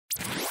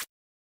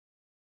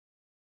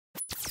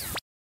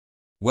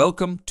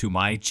Welcome to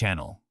my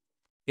channel.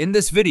 In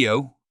this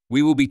video,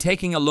 we will be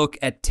taking a look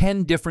at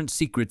 10 different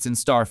secrets in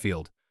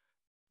Starfield.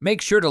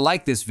 Make sure to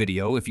like this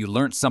video if you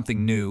learned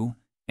something new,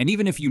 and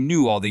even if you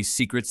knew all these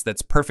secrets,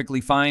 that's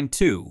perfectly fine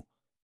too.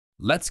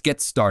 Let's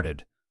get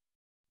started.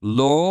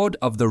 Lord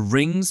of the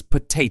Rings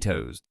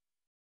potatoes.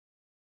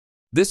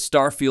 This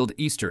Starfield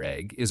Easter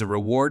egg is a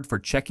reward for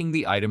checking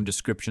the item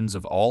descriptions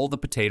of all the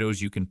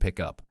potatoes you can pick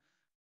up.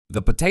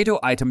 The potato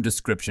item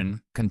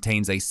description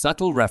contains a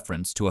subtle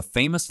reference to a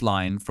famous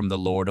line from The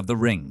Lord of the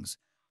Rings,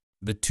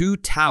 The Two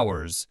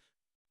Towers,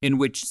 in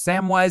which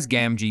Samwise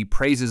Gamgee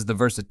praises the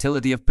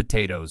versatility of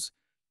potatoes.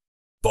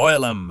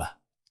 Boil 'em,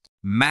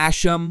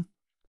 mash 'em,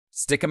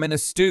 stick 'em in a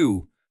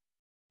stew.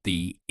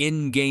 The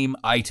in-game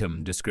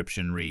item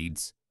description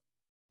reads,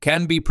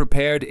 can be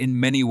prepared in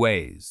many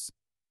ways.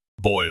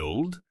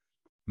 Boiled,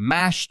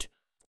 mashed,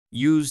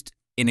 used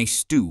in a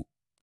stew.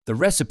 The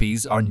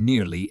recipes are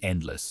nearly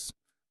endless.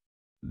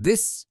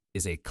 This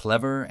is a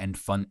clever and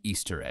fun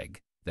Easter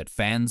egg that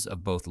fans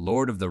of both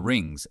Lord of the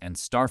Rings and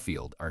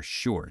Starfield are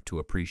sure to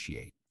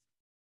appreciate.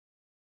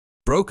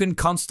 Broken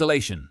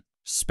Constellation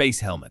Space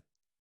Helmet.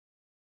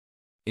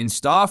 In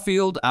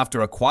Starfield, after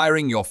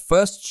acquiring your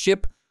first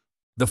ship,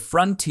 the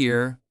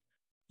Frontier,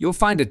 you'll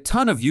find a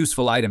ton of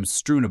useful items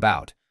strewn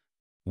about.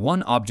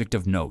 One object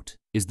of note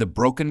is the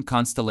Broken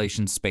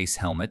Constellation Space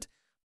Helmet,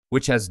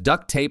 which has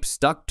duct tape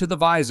stuck to the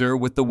visor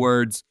with the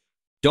words,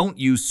 "Don't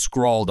use"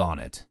 scrawled on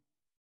it.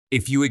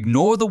 If you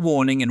ignore the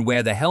warning and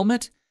wear the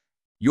helmet,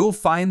 you'll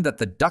find that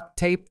the duct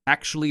tape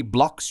actually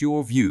blocks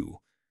your view.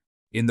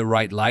 In the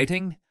right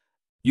lighting,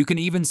 you can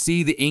even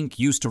see the ink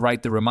used to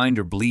write the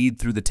reminder bleed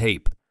through the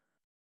tape.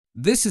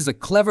 This is a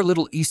clever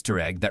little Easter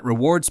egg that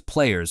rewards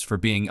players for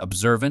being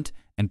observant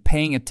and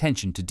paying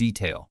attention to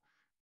detail.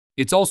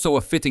 It's also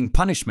a fitting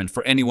punishment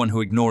for anyone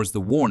who ignores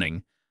the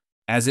warning,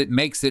 as it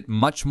makes it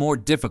much more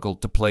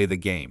difficult to play the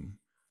game.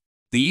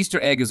 The Easter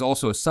egg is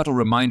also a subtle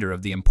reminder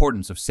of the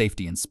importance of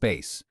safety in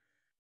space.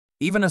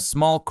 Even a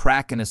small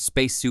crack in a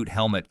spacesuit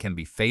helmet can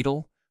be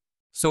fatal,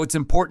 so it's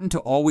important to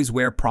always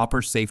wear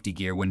proper safety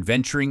gear when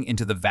venturing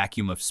into the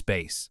vacuum of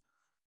space.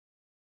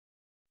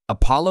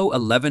 Apollo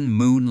 11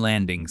 Moon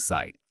Landing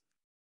Site.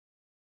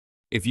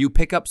 If you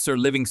pick up Sir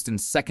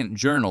Livingston's second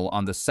journal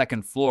on the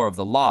second floor of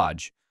the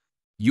lodge,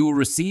 you will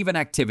receive an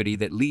activity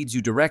that leads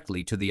you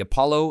directly to the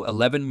Apollo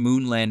 11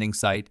 Moon Landing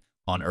Site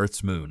on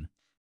Earth's moon.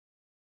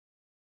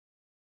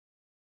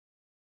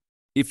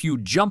 If you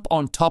jump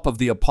on top of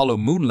the Apollo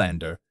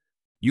Moonlander,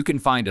 you can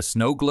find a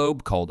snow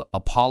globe called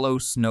Apollo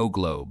Snow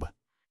Globe.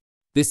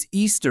 This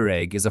Easter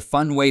egg is a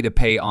fun way to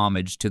pay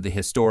homage to the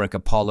historic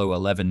Apollo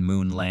 11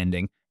 moon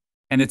landing,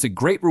 and it's a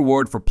great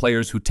reward for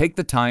players who take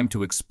the time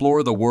to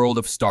explore the world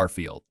of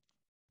Starfield.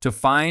 To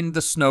find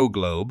the snow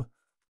globe,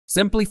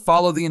 simply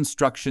follow the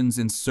instructions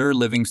in Sir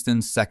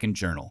Livingston's second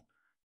journal.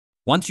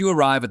 Once you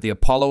arrive at the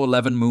Apollo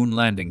 11 moon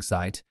landing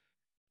site,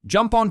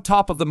 jump on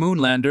top of the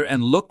moonlander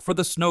and look for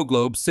the snow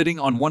globe sitting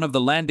on one of the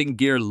landing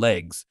gear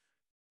legs.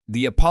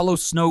 The Apollo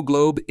Snow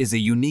Globe is a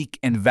unique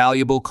and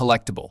valuable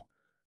collectible,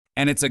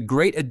 and it's a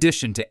great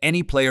addition to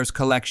any player's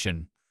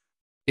collection.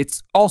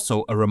 It's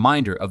also a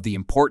reminder of the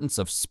importance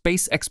of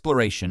space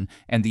exploration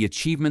and the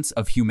achievements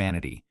of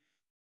humanity.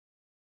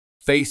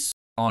 Face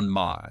on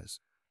Mars.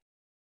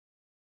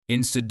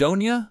 In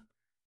Sidonia,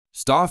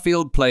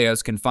 Starfield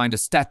players can find a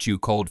statue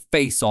called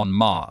Face on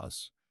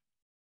Mars.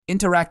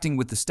 Interacting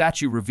with the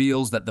statue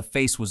reveals that the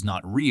face was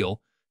not real,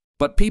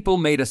 but people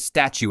made a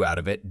statue out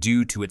of it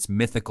due to its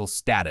mythical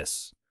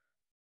status.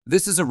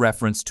 This is a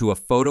reference to a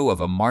photo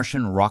of a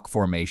Martian rock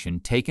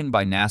formation taken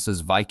by NASA's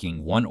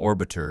Viking 1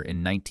 orbiter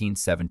in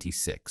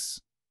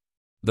 1976.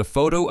 The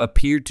photo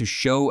appeared to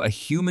show a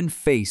human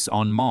face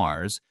on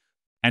Mars,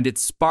 and it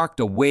sparked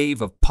a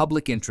wave of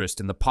public interest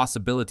in the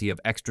possibility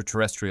of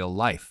extraterrestrial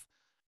life.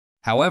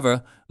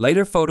 However,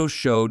 later photos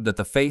showed that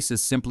the face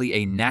is simply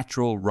a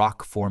natural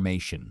rock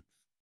formation.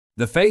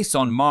 The Face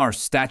on Mars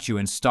statue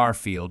in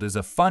Starfield is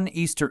a fun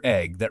Easter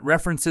egg that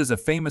references a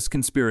famous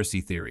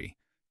conspiracy theory.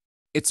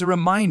 It's a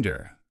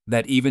reminder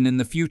that even in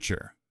the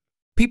future,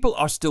 people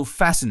are still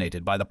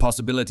fascinated by the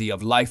possibility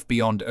of life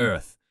beyond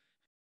Earth.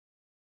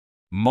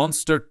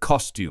 Monster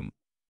Costume.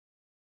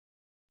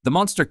 The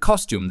monster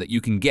costume that you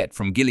can get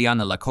from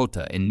Giliana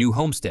Lakota in New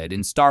Homestead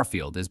in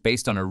Starfield is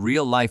based on a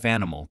real-life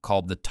animal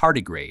called the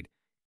tardigrade.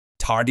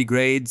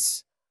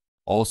 Tardigrades,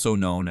 also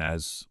known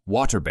as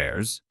water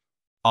bears,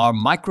 are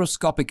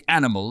microscopic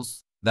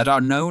animals that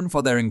are known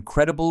for their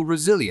incredible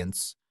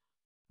resilience.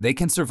 They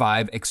can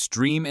survive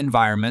extreme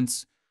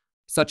environments,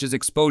 such as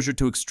exposure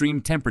to extreme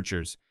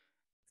temperatures,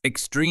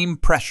 extreme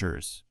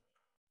pressures,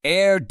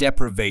 air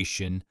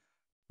deprivation,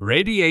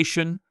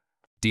 radiation,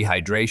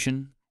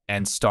 dehydration,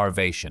 and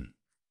starvation.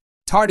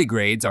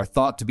 Tardigrades are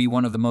thought to be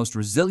one of the most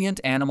resilient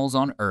animals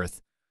on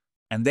Earth,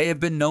 and they have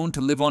been known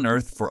to live on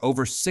Earth for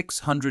over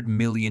 600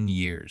 million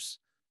years.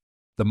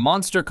 The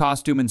monster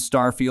costume in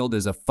Starfield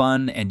is a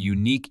fun and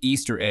unique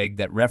Easter egg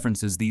that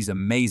references these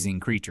amazing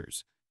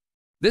creatures.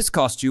 This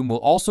costume will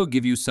also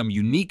give you some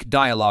unique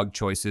dialogue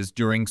choices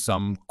during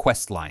some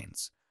quest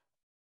lines.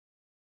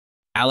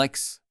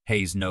 Alex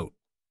Hayes Note.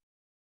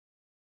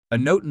 A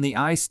note in the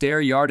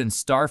staryard in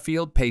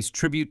Starfield pays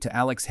tribute to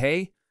Alex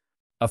Hay,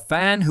 a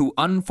fan who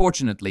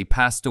unfortunately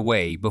passed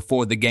away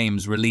before the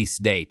game's release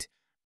date.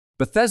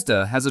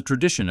 Bethesda has a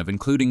tradition of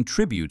including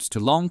tributes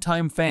to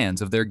longtime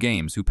fans of their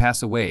games who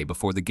pass away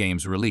before the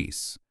game's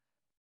release.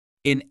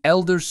 In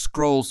Elder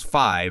Scrolls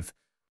V,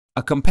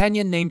 a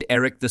companion named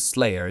Eric the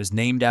Slayer is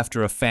named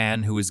after a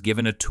fan who was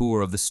given a tour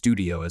of the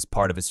studio as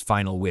part of his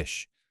final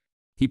wish.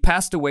 He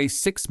passed away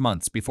 6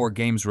 months before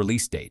game's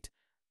release date.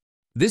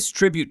 This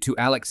tribute to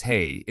Alex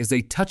Hay is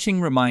a touching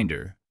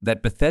reminder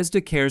that Bethesda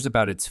cares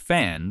about its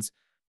fans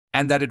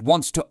and that it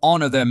wants to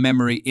honor their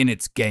memory in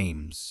its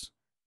games.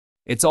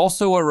 It's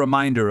also a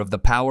reminder of the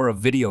power of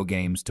video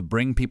games to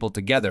bring people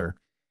together,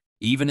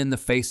 even in the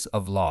face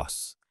of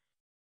loss.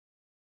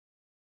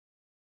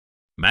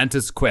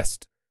 Mantis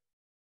Quest.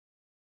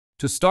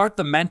 To start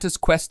the Mantis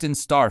Quest in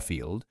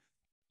Starfield,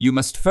 you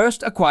must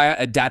first acquire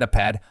a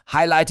datapad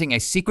highlighting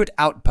a secret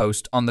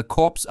outpost on the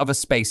corpse of a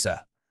spacer.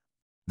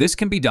 This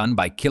can be done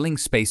by killing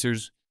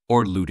spacers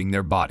or looting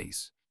their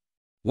bodies.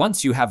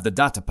 Once you have the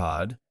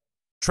datapad,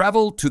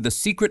 travel to the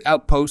secret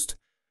outpost,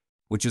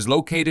 which is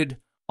located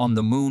on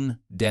the moon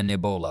de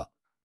Nibola.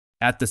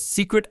 At the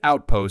secret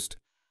outpost,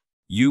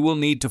 you will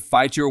need to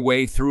fight your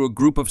way through a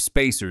group of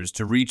spacers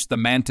to reach the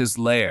Mantis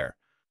lair.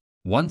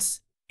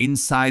 Once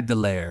inside the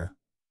lair,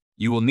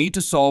 you will need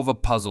to solve a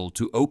puzzle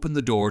to open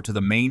the door to the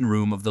main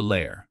room of the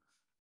lair.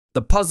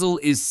 The puzzle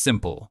is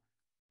simple.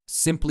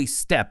 Simply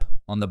step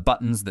on the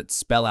buttons that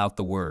spell out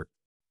the word.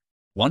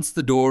 Once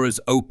the door is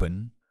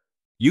open,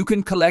 you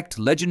can collect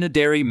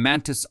legendary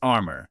Mantis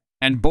armor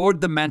and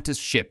board the Mantis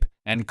ship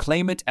and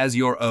claim it as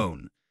your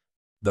own.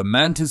 The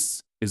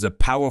Mantis is a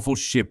powerful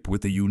ship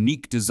with a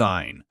unique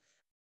design.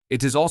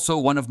 It is also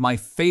one of my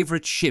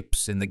favorite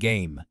ships in the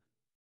game.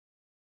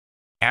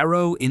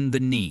 Arrow in the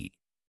Knee.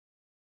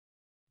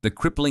 The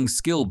crippling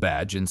skill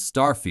badge in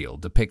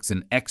Starfield depicts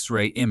an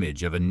X-ray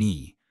image of a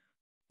knee.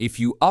 If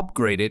you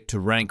upgrade it to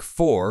rank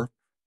 4,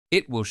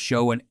 it will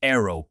show an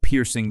arrow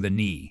piercing the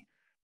knee.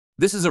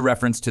 This is a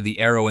reference to the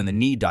arrow in the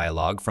knee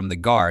dialogue from the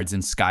guards in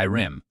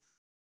Skyrim.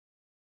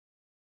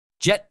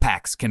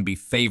 Jetpacks can be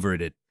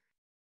favorited.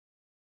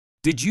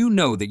 Did you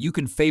know that you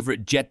can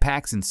favorite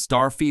jetpacks in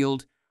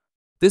Starfield?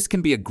 This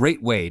can be a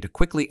great way to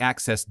quickly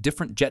access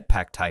different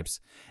jetpack types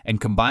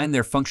and combine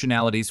their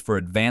functionalities for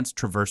advanced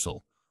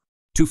traversal.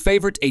 To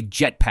favorite a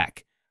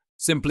jetpack,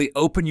 simply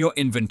open your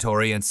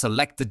inventory and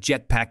select the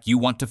jetpack you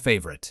want to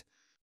favorite.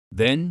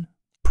 Then,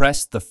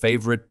 press the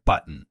favorite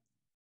button.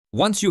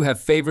 Once you have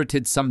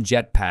favorited some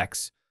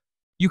jetpacks,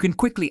 you can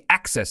quickly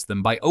access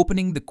them by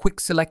opening the Quick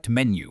Select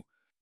menu.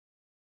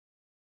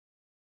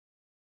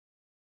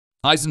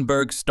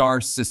 Heisenberg Star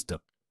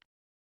System.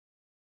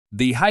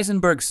 The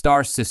Heisenberg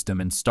Star System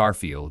in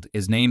Starfield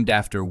is named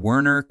after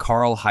Werner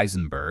Karl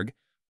Heisenberg,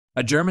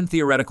 a German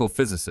theoretical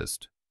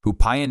physicist who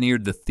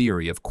pioneered the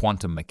theory of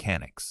quantum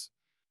mechanics.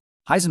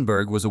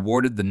 Heisenberg was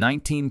awarded the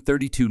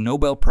 1932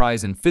 Nobel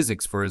Prize in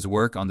Physics for his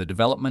work on the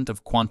development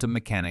of quantum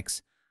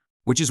mechanics,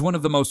 which is one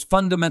of the most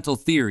fundamental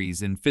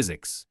theories in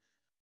physics.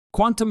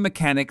 Quantum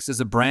mechanics is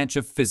a branch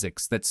of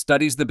physics that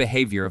studies the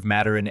behavior of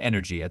matter and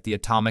energy at the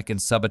atomic and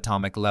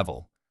subatomic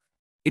level.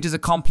 It is a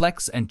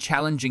complex and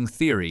challenging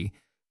theory,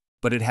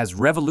 but it has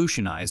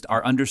revolutionized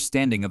our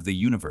understanding of the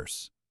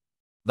universe.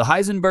 The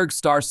Heisenberg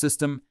Star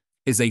System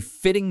is a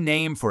fitting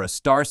name for a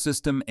star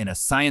system in a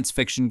science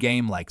fiction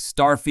game like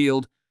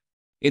Starfield.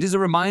 It is a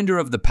reminder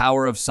of the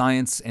power of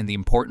science and the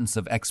importance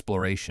of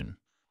exploration.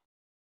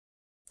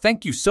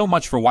 Thank you so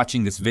much for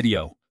watching this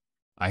video.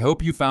 I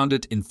hope you found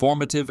it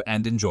informative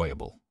and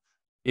enjoyable.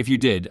 If you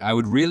did, I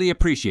would really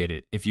appreciate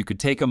it if you could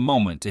take a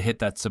moment to hit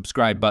that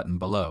subscribe button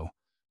below.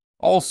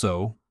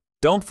 Also,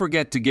 don't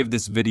forget to give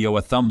this video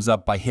a thumbs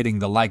up by hitting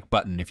the like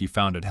button if you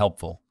found it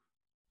helpful.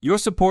 Your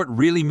support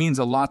really means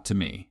a lot to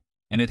me,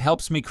 and it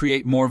helps me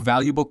create more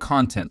valuable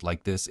content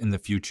like this in the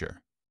future.